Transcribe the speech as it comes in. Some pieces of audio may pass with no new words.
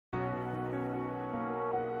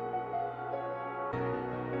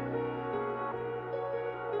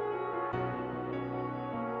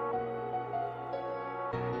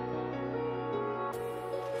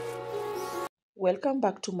Welcome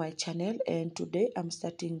back to my channel, and today I'm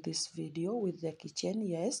starting this video with the kitchen.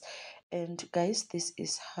 Yes, and guys, this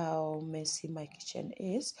is how messy my kitchen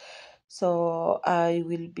is. So I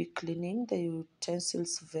will be cleaning the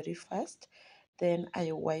utensils very fast, then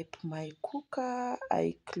I wipe my cooker,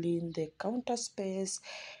 I clean the counter space,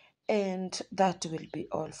 and that will be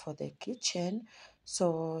all for the kitchen.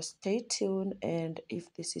 So stay tuned, and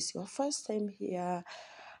if this is your first time here,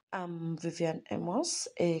 I'm Vivian Amos,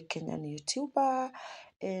 a Kenyan YouTuber,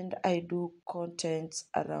 and I do content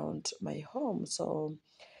around my home. So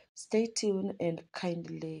stay tuned and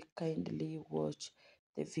kindly watch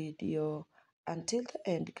the video until the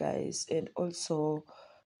end, guys. And also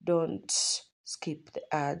don't skip the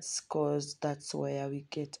ads, because that's where we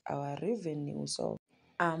get our revenue. So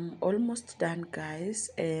I'm almost done, guys,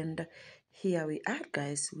 and here we are,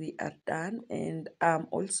 guys. We are done, and I'm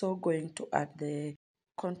also going to add the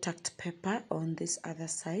contact paper on this other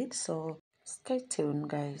side, so stay tuned,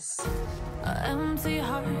 guys. Empty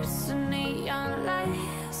hearts and neon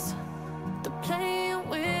lights, they're playing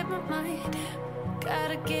with my mind.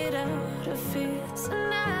 Gotta get out of here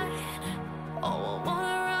tonight. Oh, I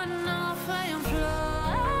wanna run off and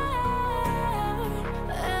fly,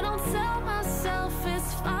 and I'll tell myself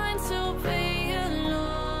it's fine to be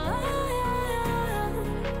alone,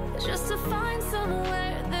 just to find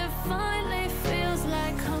somewhere that finally feels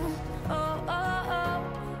like home. Oh, oh, oh.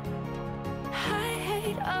 I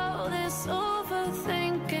hate all this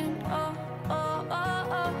overthinking. Oh, oh, oh,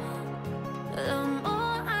 oh. The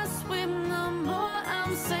more I swim, the more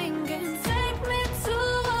I'm sinking. Take me to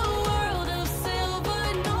a world of silver.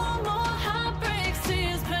 No more heartbreaks,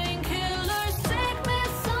 tears, painkillers. Take me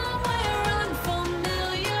somewhere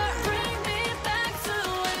unfamiliar. Bring me back to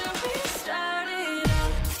where we started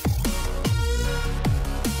out.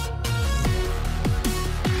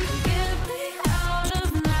 Get me out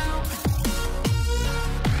of now,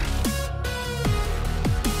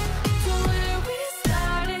 to where we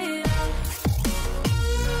started out.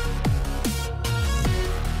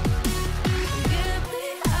 Get me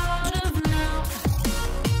out of now,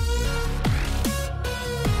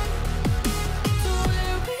 to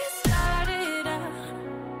where we started out.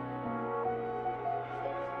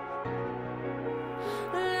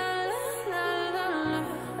 La la la la,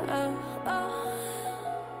 oh, oh.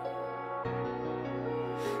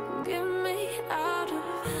 Get me out of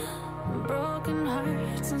broken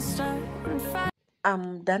hearts and starting fires.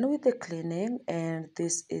 I'm done with the cleaning, and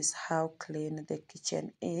this is how clean the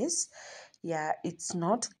kitchen is. Yeah, it's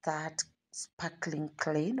not that sparkling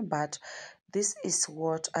clean, but this is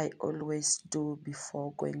what I always do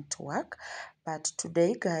before going to work. But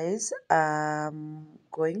today, guys, I'm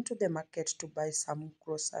going to the market to buy some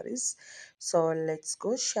groceries. So let's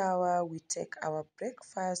go shower, we take our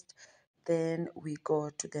breakfast, then we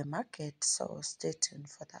go to the market. So stay tuned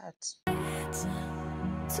for that.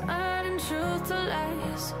 Turning truth to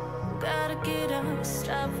lies. Gotta get up,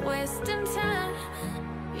 stop wasting time.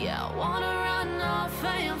 Yeah, I wanna run off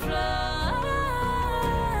and fly,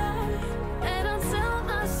 and I'll tell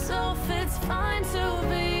myself it's fine to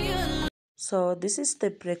be alone. So this is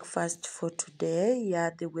the breakfast for today.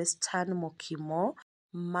 Yeah, the Western mokimo,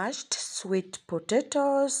 mashed sweet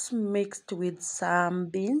potatoes mixed with some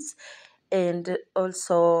beans, and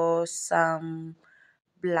also some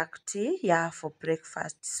black tea, yeah, for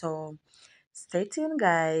breakfast. So stay tuned,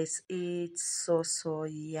 guys. It's so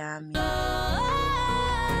yummy.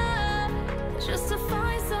 Just to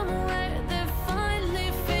find somewhere that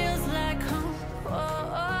finally feels like home. Oh,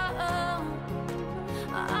 oh, oh.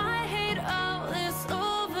 I hate all this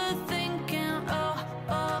overthinking. Oh,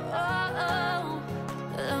 oh, oh, oh.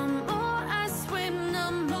 The more I swim,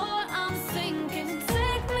 the more I'm sinking.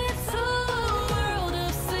 Take me to a world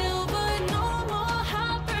of silver. No more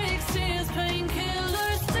heartbreaks, tears,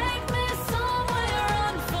 painkillers. Take me somewhere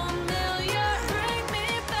unfamiliar. Bring me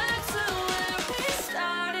back to where we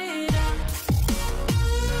started out.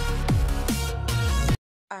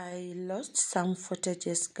 I lost some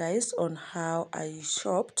footages, guys, on how I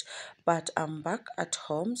shopped, but I'm back at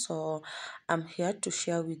home, so I'm here to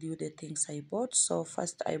share with you the things I bought. So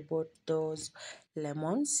first I bought those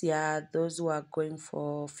lemons. Yeah, those were going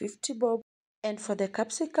for 50 bob. And for the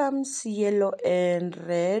capsicums, yellow and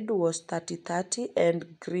red was 30,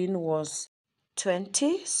 and green was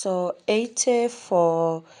 20. So 80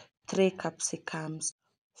 for 3 capsicums.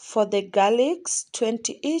 For the garlics,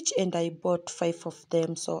 20 each, and I bought 5 of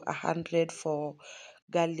them, so 100 for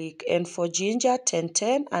garlic. And for ginger,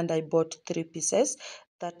 10, and I bought 3 pieces,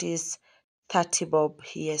 that is 30 bob.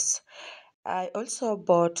 Yes, I also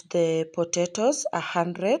bought the potatoes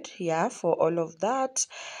 100, yeah, for all of that.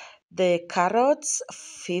 The carrots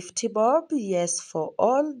 50 bob, yes, for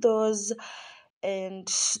all those. And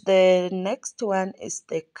the next one is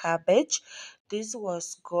the cabbage. This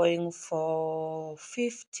was going for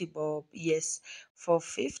 50 bob, yes, for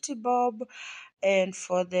 50 bob. And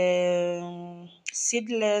for the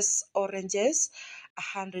seedless oranges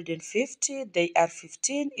 150, they are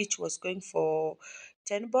 15, each was going for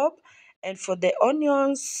 10 bob. And for the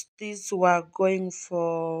onions, these were going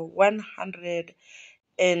for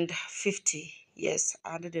 150, yes,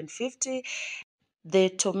 150. The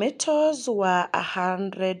tomatoes were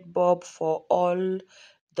 100 bob for all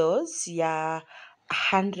those, yeah,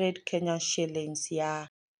 100 Kenyan shillings, yeah.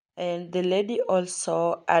 And the lady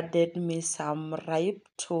also added me some ripe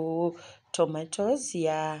tomatoes,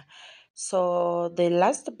 yeah. So the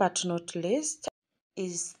last but not least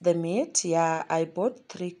is the meat, yeah. I bought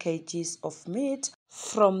 3 kgs of meat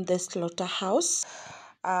from the slaughterhouse.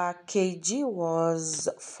 Kg was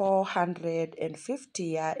 450,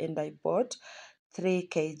 yeah, and I bought 3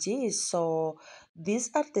 kgs. So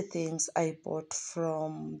these are the things I bought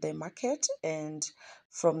from the market and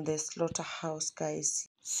from the slaughterhouse, guys.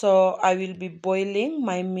 So I will be boiling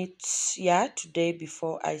my meat, yeah, today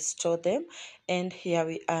before I store them. And here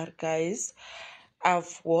we are, guys.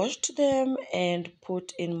 I've washed them and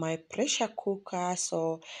put in my pressure cooker.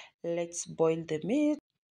 So let's boil the meat.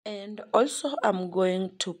 And also, I'm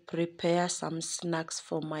going to prepare some snacks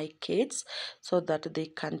for my kids so that they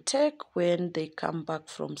can take when they come back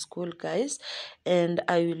from school, guys. And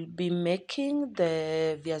I will be making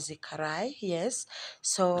the viazi karai, yes.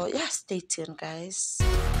 So, yeah, stay tuned, guys. Get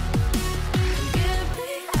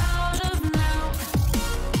me out of now.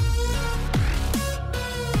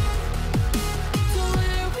 To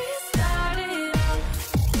where we started out.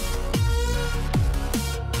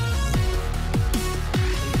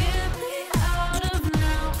 Get me out of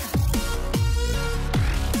now.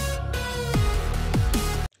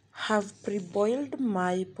 Have pre-boiled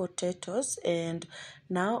my potatoes and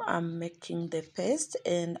now I'm making the paste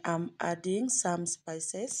and I'm adding some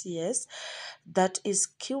spices, yes, that is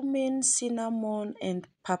cumin, cinnamon and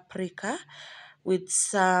paprika with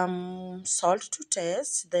some salt to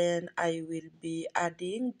taste. Then I will be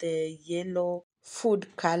adding the yellow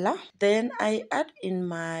food color. Then I add in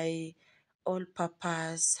my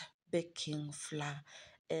all-purpose baking flour,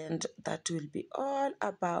 and that will be all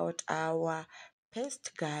about our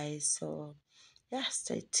paste, guys. So yeah,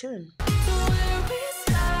 stay tuned. To where we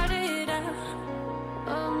started out.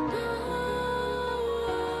 Oh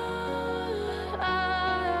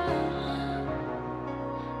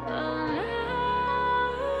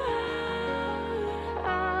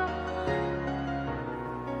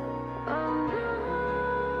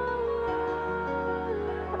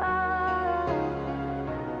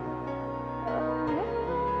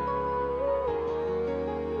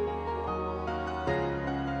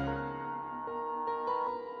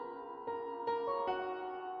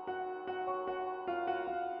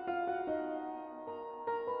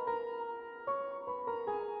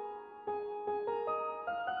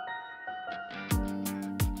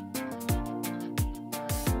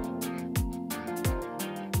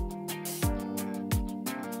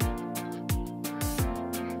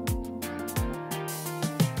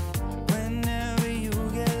Whenever you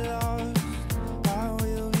get lost, I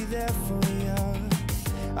will be there for you.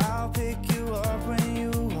 I'll pick you up when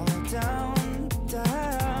you are down,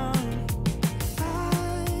 down.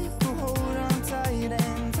 I will hold on tight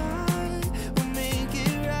and I will make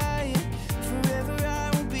it right. Forever I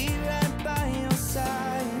will be right by your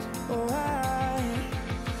side. Oh, I'll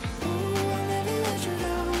never let you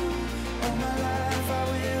down. All my life I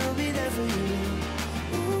will be there for you.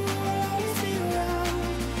 Ooh, I'll always be around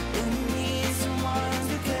when you need someone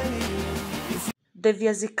to carry you. The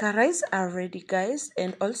viazi karais are ready, guys,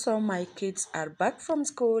 and also my kids are back from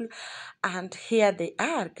school, and here they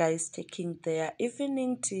are, guys, taking their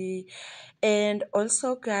evening tea. And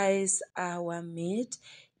also, guys, our meat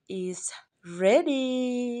is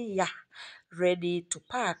ready, yeah, ready to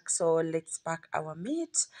pack. So let's pack our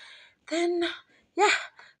meat. Then, yeah,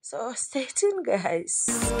 so stay tuned, guys.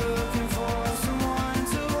 Looking for someone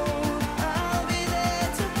to hold. I'll be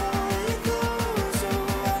there to pull you close. So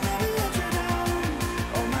I'll never let you down.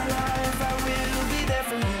 All my life I will be there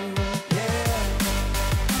for you. Yeah.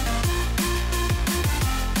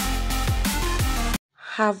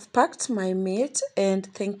 Have packed my meat, and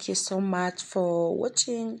thank you so much for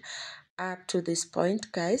watching up to this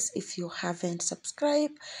point, guys. If you haven't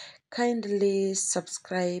subscribed, kindly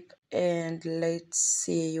subscribe, and let's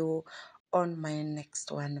see you on my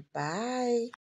next one. Bye.